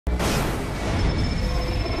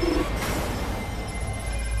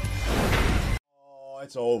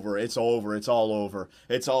It's over. It's over. It's all over.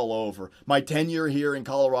 It's all over. My tenure here in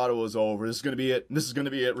Colorado is over. This is going to be it. This is going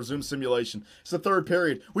to be it. Resume simulation. It's the third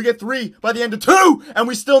period. We get 3 by the end of 2, and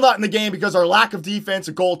we're still not in the game because our lack of defense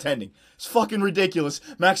and goaltending. It's fucking ridiculous.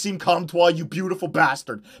 Maxime Comtois, you beautiful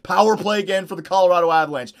bastard. Power play again for the Colorado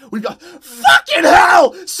Avalanche. We've got... Fucking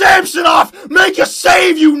hell! Samsonov, make a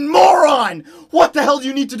save, you moron! What the hell do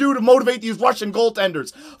you need to do to motivate these Russian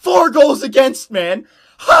goaltenders? 4 goals against, man.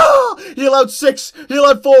 He allowed 6. He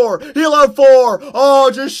allowed 4. He allowed 4.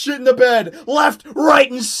 Oh, just shit in the bed. Left,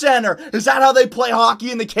 right, and center. Is that how they play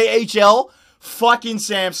hockey in the KHL? Fucking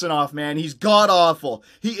Samsonov, man. He's god-awful.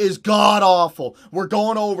 He is god-awful. We're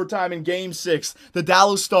going overtime in Game 6. The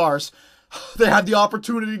Dallas Stars, they had the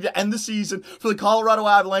opportunity to end the season for the Colorado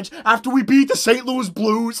Avalanche after we beat the St. Louis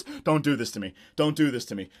Blues. Don't do this to me. Don't do this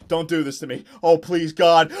to me. Don't do this to me. Oh, please,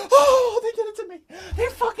 God. Oh, they did it to me. They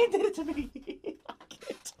fucking did it to me.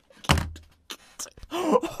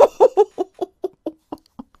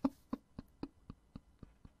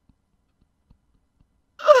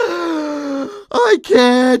 I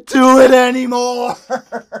can't do it anymore.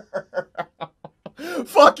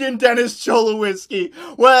 Fucking Dennis Cholowski.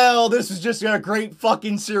 Well, this was just a great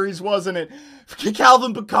fucking series, wasn't it?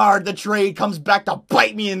 Calvin Pickard, the trade, comes back to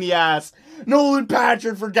bite me in the ass. Nolan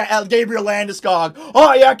Patrick for Gabriel Landeskog.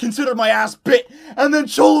 Oh yeah, consider my ass bit. And then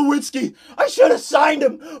Cholowski. I should have signed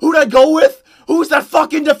him. Who'd I go with? Who's that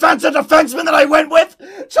fucking defenseman that I went with?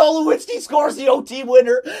 Cholowski scores the OT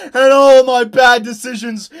winner. And all my bad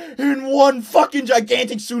decisions in one fucking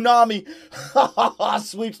gigantic tsunami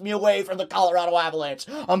sweeps me away from the Colorado Avalanche.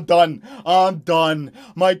 I'm done. I'm done.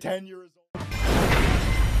 My tenure is over.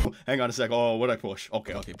 Hang on a sec. Oh, what'd I push?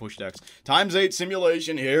 Okay, push next. ×8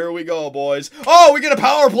 simulation. Here we go, boys. Oh, we get a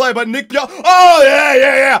power play, but Nick Bjell. Oh,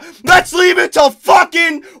 yeah. Let's leave it till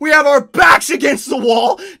fucking we have our backs against the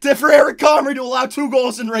wall for Eric Comrie to allow 2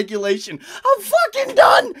 goals in regulation. I'm fucking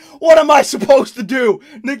done. What am I supposed to do?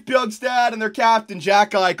 Nick Bjugstad and their captain,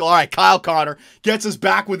 Jack Eichel. All right, Kyle Connor gets us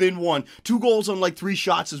back within 1. 2 goals on like 3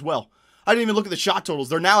 shots as well. I didn't even look at the shot totals.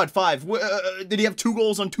 They're now at 5. Did he have 2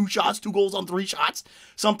 goals on 2 shots? 2 goals on 3 shots?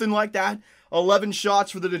 Something like that. 11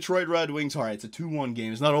 shots for the Detroit Red Wings. All right, it's a 2-1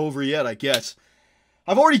 game. It's not over yet, I guess.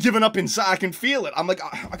 I've already given up inside. I can feel it. I'm like,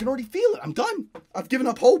 I can already feel it. I'm done. I've given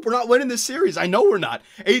up hope. We're not winning this series. I know we're not.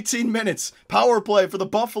 18 minutes. Power play for the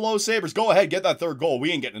Buffalo Sabres. Go ahead. Get that 3rd goal.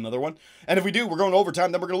 We ain't getting another one. And if we do, we're going to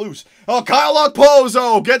overtime. Then we're going to lose. Oh, Kyle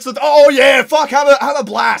Okposo gets the... Oh, yeah. Fuck. Have a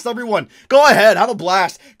blast, everyone. Go ahead. Have a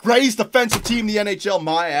blast. Greatest defensive team in the NHL.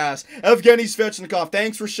 My ass. Evgeny Svechnikov.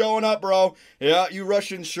 Thanks for showing up, bro. Yeah, you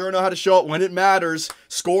Russians sure know how to show up when it matters.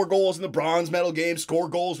 Score goals in the bronze medal game. Score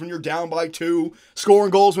goals when you're down by 2.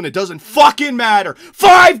 Scoring goals when it doesn't fucking matter.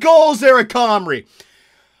 5 goals, Eric Comrie.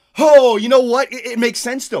 Oh, you know what? It makes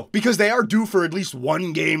sense, though, because they are due for at least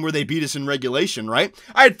 1 game where they beat us in regulation, right?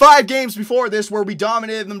 I had 5 games before this where we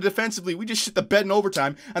dominated them defensively. We just shit the bed in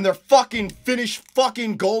overtime, and their fucking Finnish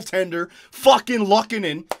fucking goaltender fucking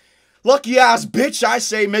Lukkinen. Lucky-ass bitch, I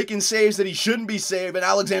say, making saves that he shouldn't be saving.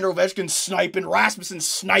 Alexander Ovechkin sniping. Rasmussen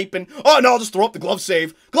sniping. Oh, no, I'll just throw up the glove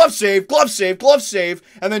save. Glove save, glove save, glove save.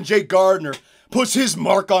 And then Jake Gardner puts his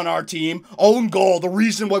mark on our team. Own goal, the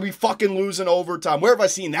reason why we fucking lose in overtime. Where have I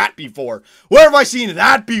seen that before? Where have I seen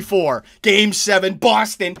that before? Game 7,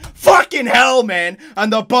 Boston. Fucking hell, man.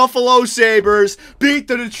 And the Buffalo Sabres beat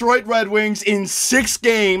the Detroit Red Wings in 6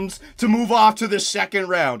 games to move off to the 2nd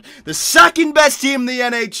round. The 2nd best team in the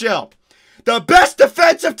NHL. The best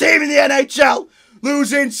defensive team in the NHL.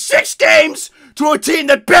 Losing 6 games to a team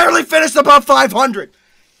that barely finished above 500.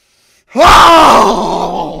 Oh!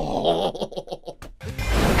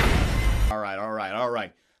 All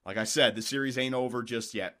right. Like I said, the series ain't over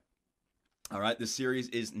just yet. All right, the series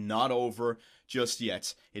is not over just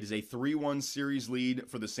yet. It is a 3-1 series lead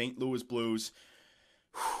for the St. Louis Blues.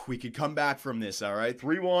 We could come back from this, all right?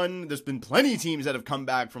 3-1. There's been plenty of teams that have come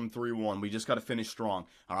back from 3-1. We just got to finish strong.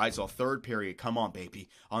 All right, so 3rd period. Come on, baby.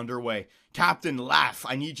 Underway. Captain Laugh,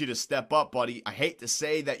 I need you to step up, buddy. I hate to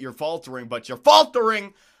say that you're faltering, but you're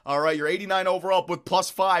faltering. All right, you're 89 overall with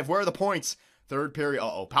 +5. Where are the points? 3rd period.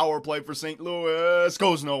 Uh-oh. Power play for St. Louis.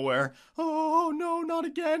 Goes nowhere. Oh, no, not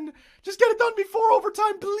again. Just get it done before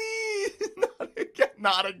overtime, please. Not again.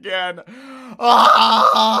 Not again.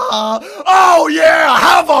 Ah! Oh, yeah.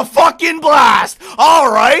 Have a fucking blast. All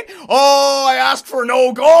right. Oh, I asked for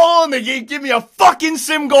no goal, and they give me a fucking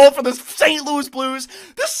sim goal for the St. Louis Blues.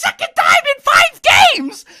 The 2nd time in 5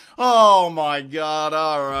 games. Oh, my God.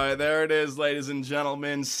 All right. There it is, ladies and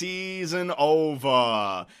gentlemen. Season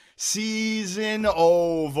over. Season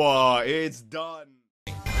over. It's done.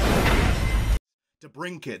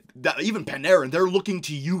 DeBrincat, even Panarin, they're looking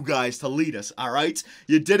to you guys to lead us, all right?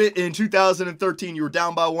 You did it in 2013. You were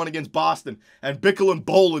down by 1 against Boston, and Bickle and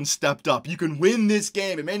Bolin stepped up. You can win this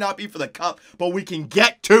game. It may not be for the cup, but we can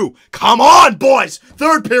get 2. Come on, boys!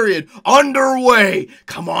 Third period, underway.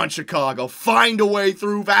 Come on, Chicago. Find a way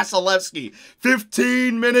through Vasilevsky.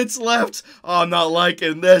 15 minutes left. I'm not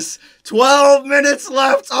liking this. 12 minutes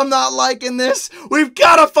left. I'm not liking this. We've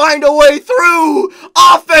got to find a way through.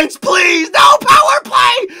 Offense, please. No power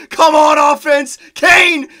play. Come on, offense.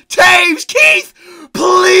 Kane, Taves, Keith, please.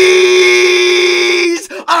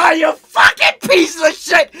 Ah, you fucking piece of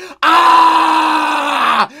shit.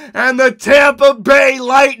 Ah! And the Tampa Bay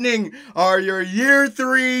Lightning are your year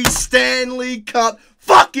 3 Stanley Cup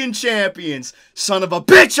fucking champions. Son of a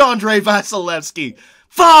bitch, Andrei Vasilevsky.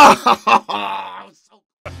 Fuck.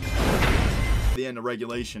 The end of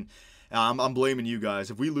regulation. I'm blaming you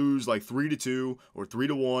guys. If we lose like 3-2 or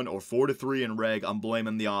 3-1 or 4-3 in reg, I'm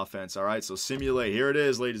blaming the offense. All right, so simulate. Here it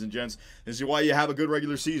is, ladies and gents. This is why you have a good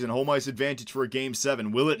regular season. Home ice advantage for a Game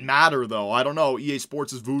 7. Will it matter though? I don't know. EA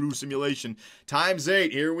Sports' voodoo simulation times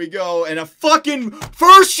 8. Here we go, and a fucking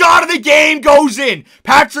first shot of the game goes in.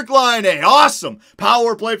 Patrick Laine, awesome.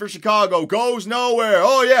 Power play for Chicago goes nowhere.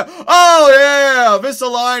 Oh yeah,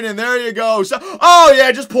 Vesalainen. There you go. So, oh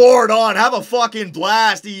yeah, just pour it on. Have a fucking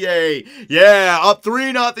blast, EA. Yeah, up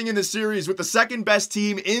 3-0 in the series with the second best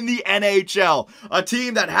team in the NHL. A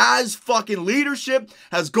team that has fucking leadership,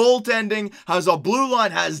 has goaltending, has a blue line,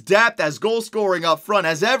 has depth, has goal scoring up front,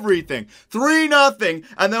 has everything. 3-0,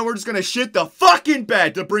 and then we're just gonna shit the fucking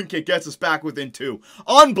bed. DeBrincat gets us back within 2.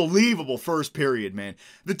 Unbelievable first period, man.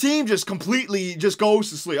 The team just completely just goes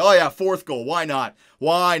to sleep. Oh yeah, 4th goal. Why not?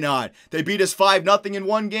 Why not? They beat us 5-0 in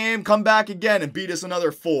one game, come back again and beat us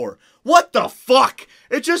another 4. What the fuck?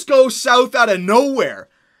 It just goes south out of nowhere.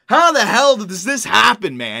 How the hell does this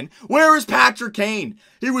happen, man? Where is Patrick Kane?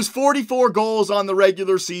 He was 44 goals on the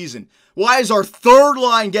regular season. Why is our third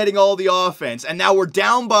line getting all the offense? And now we're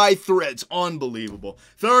down by 3. It's unbelievable.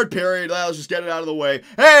 Third period, let's just get it out of the way.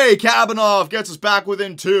 Hey, Kabanov gets us back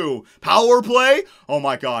within 2. Power play? Oh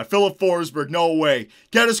my god. Philip Forsberg, no way.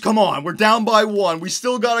 Get us, come on. We're down by 1. We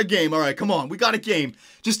still got a game. All right, come on. We got a game.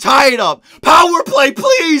 Just tie it up. Power play,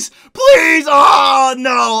 please. Please. Oh,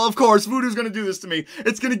 no. Of course, Voodoo's going to do this to me.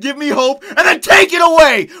 It's going to give me hope and then take it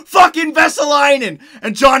away. Fucking Vesalainen.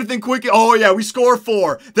 And Jonathan Quick. Oh, yeah, we score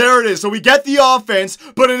 4. There it is. So we get the offense,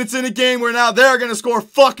 but it's in a game where now they're going to score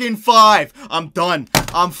fucking 5. I'm done.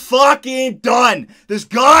 I'm fucking done. This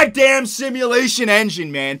goddamn simulation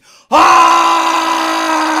engine, man. Ah!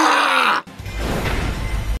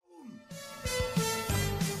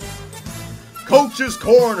 Coach's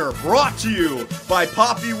Corner, brought to you by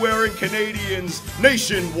poppy-wearing Canadians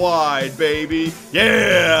nationwide, baby.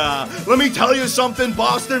 Yeah! Let me tell you something,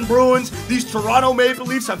 Boston Bruins. These Toronto Maple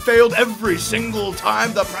Leafs have failed every single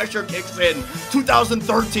time the pressure kicks in.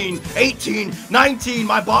 2013, 18, 19,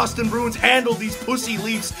 my Boston Bruins handled these pussy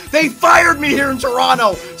Leafs. They fired me here in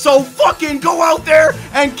Toronto. So fucking go out there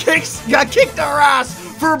and kick their ass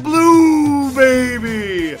for blue,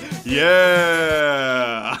 baby.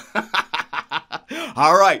 Yeah!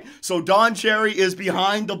 All right, so Don Cherry is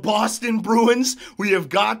behind the Boston Bruins. We have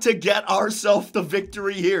got to get ourselves the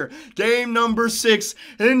victory here. Game number 6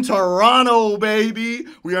 in Toronto, baby.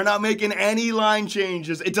 We are not making any line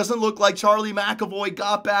changes. It doesn't look like Charlie McAvoy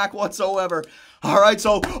got back whatsoever. All right,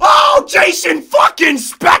 so, oh, Jason fucking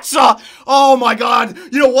Spezza. Oh, my God.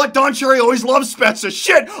 You know what? Don Cherry always loves Spezza.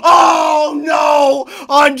 Shit. Oh, no.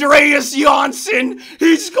 Andreas Johnsson.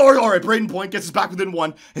 He scored. All right, Braden Point gets us back within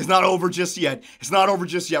 1. It's not over just yet. It's not over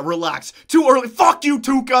just yet. Relax. Too early. Fuck you,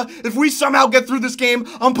 Tuukka. If we somehow get through this game,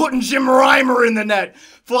 I'm putting Jim Reimer in the net.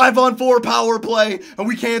 5-on-4 power play, and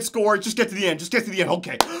we can't score. Just get to the end. Just get to the end.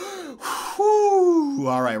 Okay. Whew.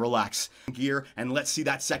 All right, relax. Gear, and let's see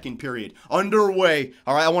that second period. Underway.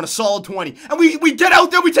 All right, I want a solid 20. And we get out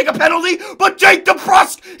there, we take a penalty, but Jake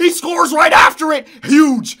DeBrusk, he scores right after it.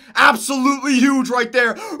 Huge. Absolutely huge right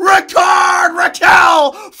there.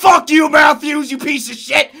 Raquel! Fuck you, Matthews, you piece of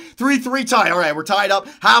shit. 3-3 tie. All right, we're tied up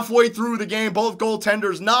halfway through the game. Both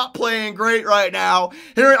goaltenders not playing great right now.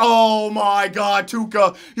 Here, oh my God,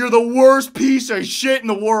 Tuukka, you're the worst piece of shit in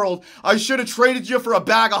the world. I should have traded you for a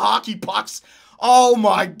bag of hockey pucks. Oh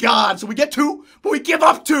my God. So we get 2, but we give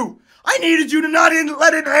up 2. I needed you to not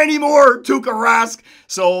let in any more, Tuukka Rask.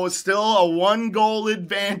 So it's still a 1-goal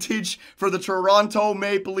advantage for the Toronto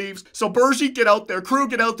Maple Leafs. So Bergie, get out there. Crew,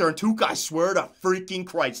 get out there. And Tuukka, I swear to freaking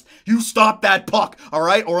Christ, you stop that puck, all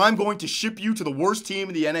right? Or I'm going to ship you to the worst team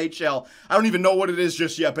in the NHL. I don't even know what it is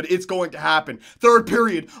just yet, but it's going to happen. Third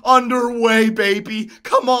period, underway, baby.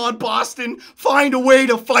 Come on, Boston. Find a way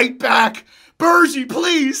to fight back. Bergie,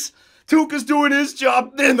 please. Tuukka's doing his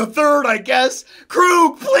job in the third, I guess.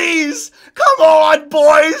 Krug, please. Come on,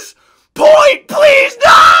 boys. Point, please.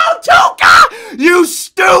 No, Tuukka! You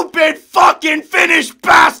stupid fucking Finnish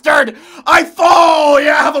bastard! I fall!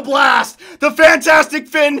 Yeah, have a blast! The Fantastic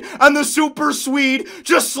Finn and the Super Swede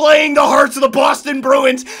just slaying the hearts of the Boston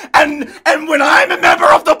Bruins. And when I'm a member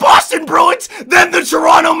of the Boston Bruins, then the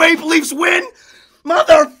Toronto Maple Leafs win?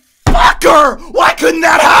 Motherfucker! Why couldn't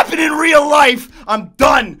that happen in real life? I'm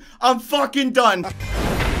done. I'm fucking done.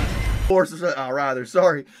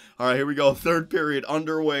 Sorry. All right, here we go. Third period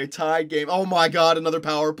underway. Tie game. Oh my God, another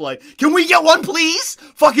power play. Can we get one, please?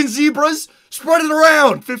 Fucking Zebras. Spread it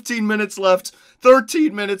around. 15 minutes left.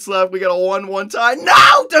 13 minutes left. We got a 1-1 tie.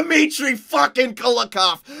 No! Dmitry fucking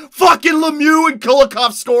Kulikov. Fucking Lemieux and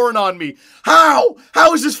Kulikov scoring on me. How?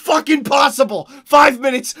 How is this fucking possible? 5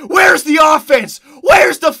 minutes. Where's the offense?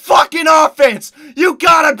 Where's the fucking offense? You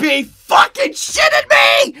gotta be fucking shitting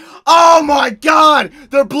me! Oh my God!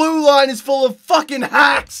 The blue line is full of fucking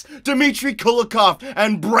hacks! Dmitry Kulikov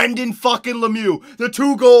and Brendan fucking Lemieux. The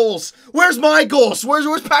 2 goals. Where's my goals? Where's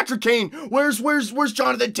Patrick Kane? Where's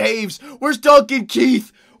Jonathan Taves? Where's Duncan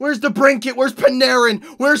Keith? Where's DeBrincat? Where's Panarin?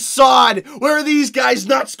 Where's Saad? Where are these guys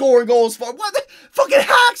not scoring goals for? What the fucking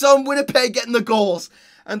hacks on Winnipeg getting the goals?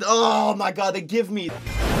 And oh my God, they give me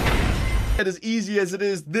as easy as it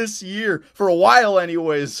is this year, for a while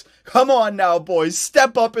anyways. Come on now, boys.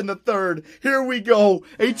 Step up in the third. Here we go.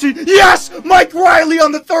 18. Yes! Mike Riley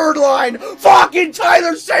on the third line. Fucking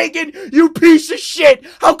Tyler Seguin, you piece of shit.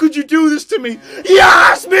 How could you do this to me?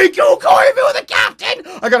 Yes! Mikko Koivu, the captain.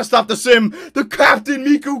 I gotta stop the sim. The captain,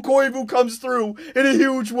 Mikko Koivu, comes through in a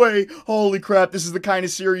huge way. Holy crap, this is the kind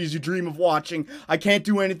of series you dream of watching. I can't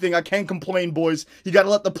do anything. I can't complain, boys. You gotta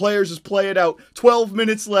let the players just play it out. 12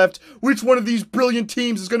 minutes left. Which one of these brilliant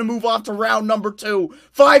teams is gonna move off to round number 2?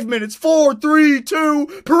 5 minutes. 4, 3, 2.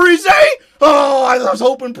 Parise? Oh, I was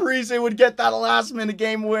hoping Parise would get that last-minute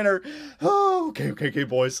game winner. Oh, okay,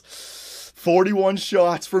 boys. 41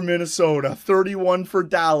 shots for Minnesota. 31 for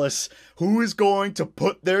Dallas. Who is going to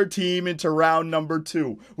put their team into round number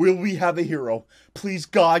 2? Will we have a hero? Please,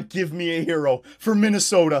 God, give me a hero for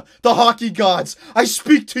Minnesota. The hockey gods, I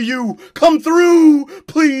speak to you. Come through.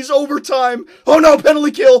 Please, overtime. Oh, no,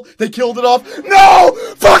 penalty kill. They killed it off. No!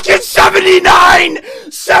 Fucking 79!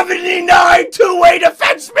 79 two-way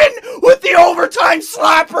defenseman with the overtime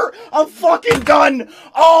slapper. I'm fucking done.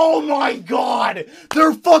 Oh, my God.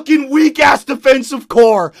 They're fucking weak-ass defensive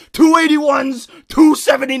core. 281s,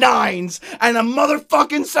 279s, and a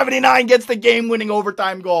motherfucking 79 gets the game-winning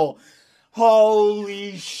overtime goal.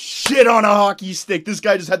 Holy shit on a hockey stick. This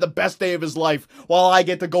guy just had the best day of his life while I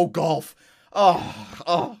get to go golf. I'm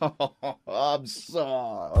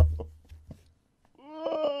sorry.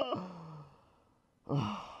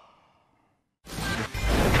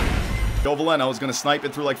 Joe Valeno is going to snipe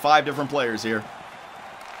it through like 5 different players here.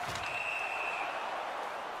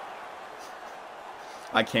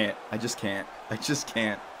 I can't. I just can't. I just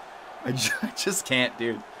can't. I just can't,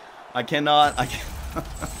 dude. I cannot. I can't.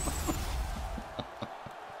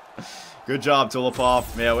 Good job,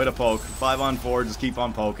 Tulipov. Yeah, way to poke. 5-on-4, just keep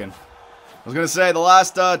on poking. I was going to say, the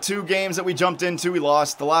last 2 games that we jumped into, we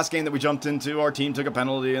lost. The last game that we jumped into, our team took a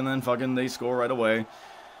penalty, and then fucking they score right away.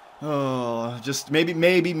 Oh, just maybe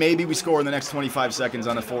we score in the next 25 seconds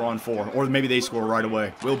on a 4-on-4. Or maybe they score right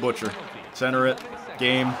away. Will Butcher. Center it.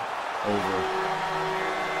 Game over.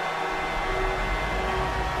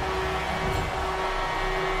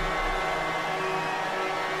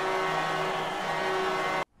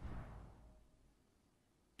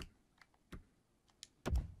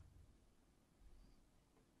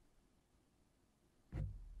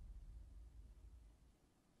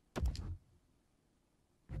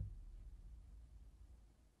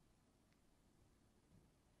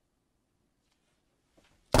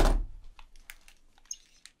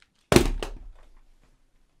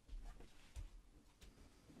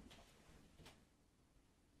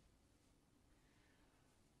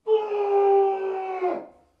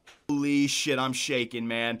 Holy shit, I'm shaking,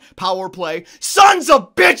 man. Power play. Sons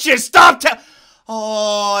of bitches, stop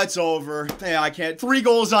Oh, it's over. Yeah, I can't. 3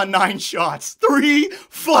 goals on 9 shots. 3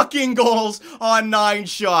 fucking goals on 9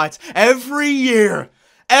 shots. Every year.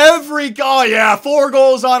 Oh yeah, 4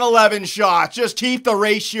 goals on 11 shots. Just keep the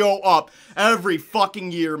ratio up. Every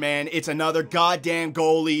fucking year, man. It's another goddamn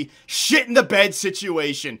goalie shit in the bed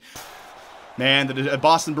situation. Man, the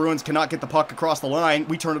Boston Bruins cannot get the puck across the line.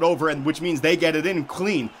 We turn it over, and which means they get it in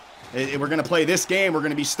clean. We're going to play this game. We're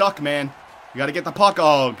going to be stuck, man. We got to get the puck.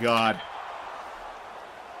 Oh, God.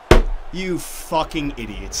 You fucking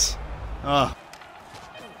idiots.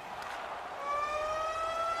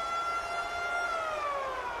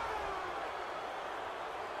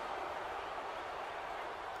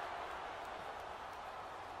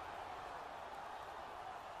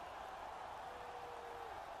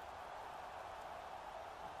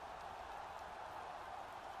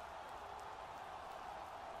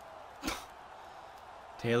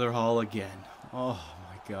 Taylor Hall again. Oh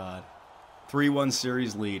my god. 3-1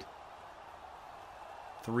 series lead.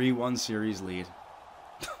 3-1 series lead.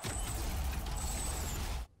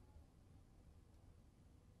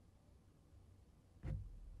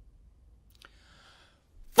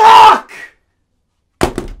 Fuck!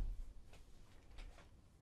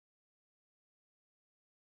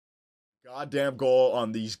 Goddamn goal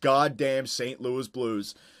on these goddamn St. Louis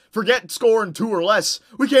Blues. Forget scoring 2 or less.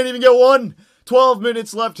 We can't even get 1. 12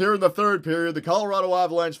 minutes left here in the third period. The Colorado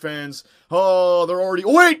Avalanche fans, oh, they're already...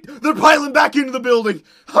 Oh, wait! They're piling back into the building.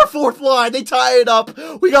 Our fourth line, they tie it up.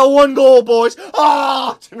 We got 1 goal, boys.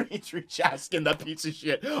 Oh, Dmitry Chaskin, that piece of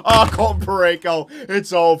shit. Oh, Colton Parayko,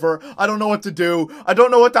 it's over. I don't know what to do. I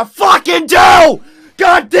don't know what to fucking do!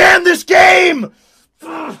 God damn this game!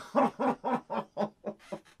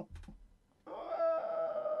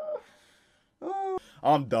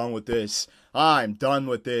 I'm done with this. I'm done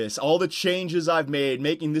with this. All the changes I've made,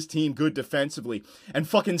 making this team good defensively, and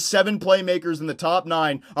fucking 7 playmakers in the top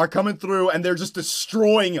 9 are coming through and they're just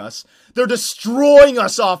destroying us. They're destroying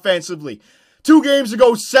us offensively. 2 games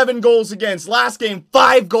ago, 7 goals against. Last game,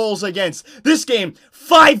 5 goals against. This game,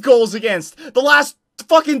 5 goals against. The last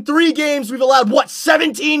fucking 3 games, we've allowed, what,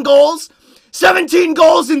 17 goals? 17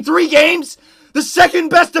 goals in 3 games? The second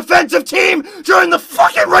best defensive team during the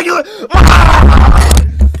fucking regular...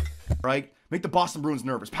 Right? Make the Boston Bruins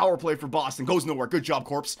nervous. Power play for Boston. Goes nowhere. Good job,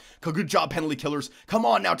 Corpse. Good job, penalty killers. Come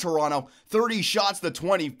on now, Toronto. 30 shots to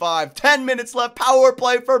 25. 10 minutes left. Power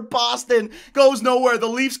play for Boston. Goes nowhere. The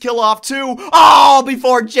Leafs kill off 2. Oh,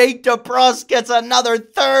 before Jake DeBrusk gets another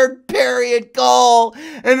third period goal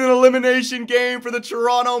in an elimination game for the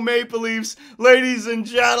Toronto Maple Leafs. Ladies and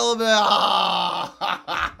gentlemen.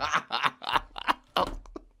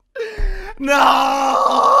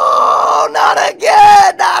 No, not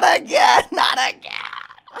again, not again, not again.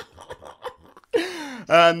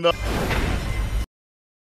 And the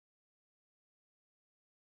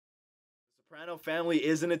Soprano family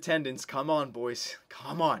is in attendance. Come on, boys.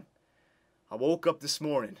 Come on. I woke up this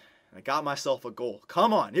morning. I got myself a goal.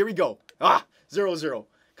 Come on. Here we go. 0-0.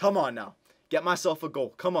 Come on now. Get myself a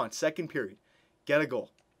goal. Come on. Second period. Get a goal.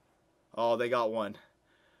 Oh, they got one.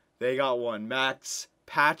 They got one. Max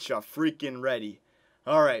Patcha freaking ready.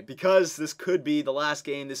 Alright, because this could be the last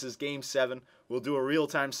game, this is game 7, we'll do a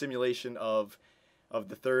real-time simulation of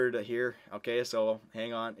the third here. Okay, so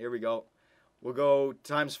hang on, here we go. We'll go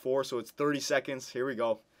times 4, so it's 30 seconds. Here we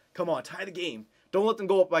go. Come on, tie the game. Don't let them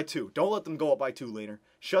go up by 2. Don't let them go up by 2, Laner.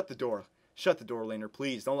 Shut the door. Shut the door, Laner,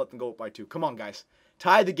 please. Don't let them go up by 2. Come on, guys.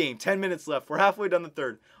 Tie the game. 10 minutes left. We're halfway done the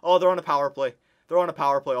third. Oh, they're on a power play. They're on a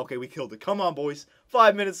power play. Okay, we killed it. Come on, boys.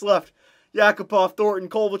 5 minutes left. Yakupov, Thornton,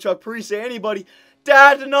 Kovalchuk, Parise, anybody.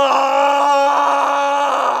 Dadonov!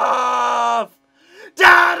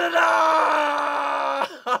 Dadonov!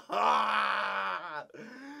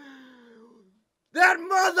 That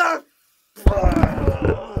mother...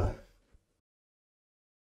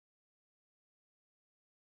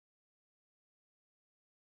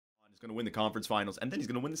 He's going to win the conference finals, and then he's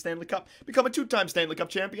going to win the Stanley Cup. Become a 2-time Stanley Cup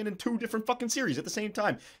champion in 2 different fucking series at the same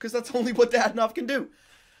time. Because that's only what Dadonov can do.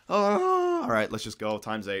 All right, let's just go.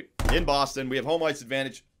 Times 8. In Boston, we have home ice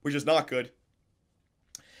advantage, which is not good.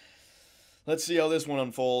 Let's see how this one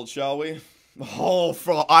unfolds, shall we? Oh,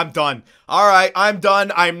 I'm done. All right, I'm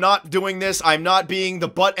done. I'm not doing this. I'm not being the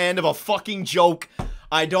butt end of a fucking joke.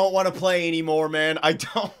 I don't want to play anymore, man. I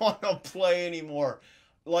don't want to play anymore.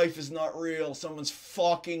 Life is not real. Someone's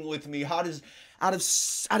fucking with me. How does, out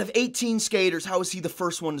of 18 skaters, how is he the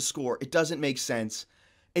first one to score? It doesn't make sense.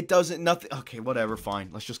 It doesn't, nothing. Okay, whatever, fine.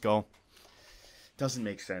 Let's just go. Doesn't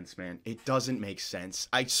make sense, man. It doesn't make sense.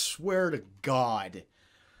 I swear to God.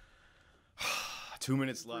 2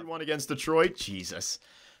 minutes left. 3-1 against Detroit. Jesus.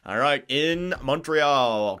 All right, in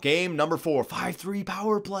Montreal. Game number 4. 5-3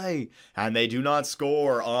 power play. And they do not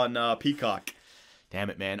score on Peacock. Damn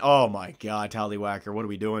it, man. Oh, my God, Tallywhacker. What are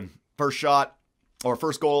we doing? First shot. Or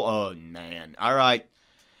first goal. Oh, man. All right.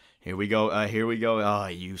 Here we go. Here we go. Oh,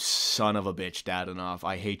 you son of a bitch, Dadonov.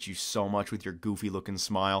 I hate you so much with your goofy-looking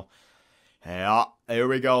smile. Yeah, here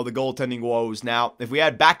we go. The goaltending woes. Now, if we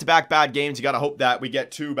had back-to-back bad games, you got to hope that we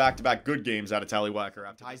get 2 back-to-back good games out of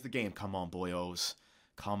Tallywhacker. Ties the game. Come on, boyos.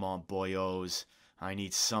 Come on, boyos. I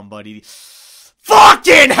need somebody.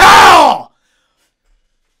 Fucking hell!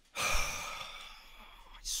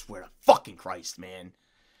 I swear to fucking Christ, man.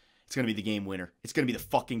 It's going to be the game winner. It's going to be the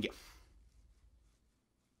fucking game.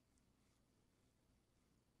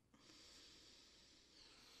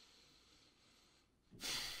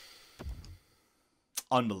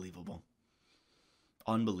 Unbelievable.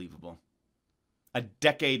 Unbelievable. A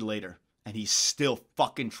decade later, and he's still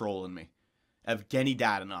fucking trolling me. Evgeny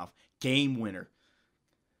Dadonov, game winner.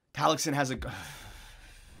 Talixin has a...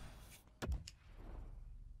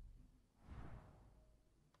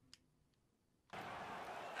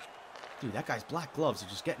 Dude, that guy's black gloves are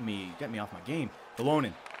just getting me off my game.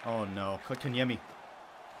 Golonin. Oh no. Kotkaniemi.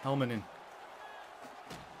 Helmanen.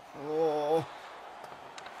 Oh.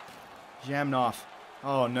 Jamnov.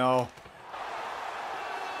 Oh no.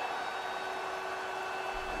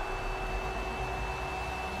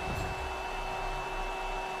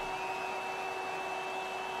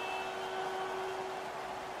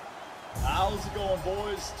 How's it going,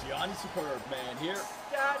 boys? Gianni Superb Man here.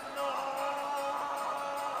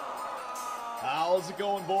 How's it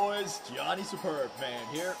going, boys? Gianni Superb Man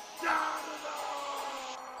here.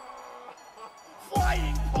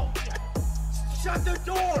 Flying pumpkin! Shut the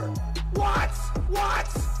door! What? What?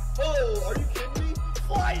 Oh, are you kidding me?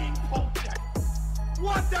 Flying pumpkin!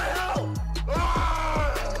 What the hell?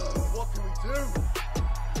 Ah! What can we do?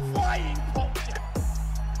 Flying pumpkin!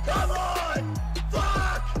 Come on!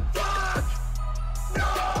 Fuck! Fuck! No!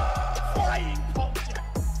 Flying pumpkin!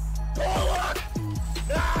 Bullock!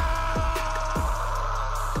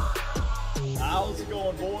 How's it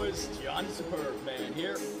going, boys? Gianni Superb Man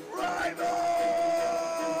here.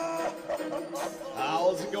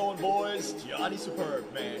 How's it going, boys? Gianni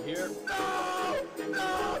Superb Man here. No!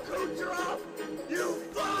 No! Kucherov! You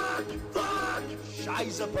fuck! Fuck!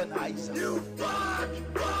 Scheiße Beneise! You fuck!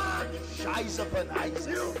 Fuck! Scheiße Beneise!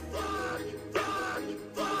 You fuck! Fuck!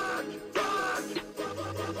 Fuck! Fuck!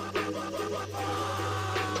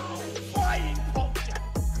 Flying pumpkin!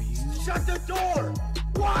 Shut the door!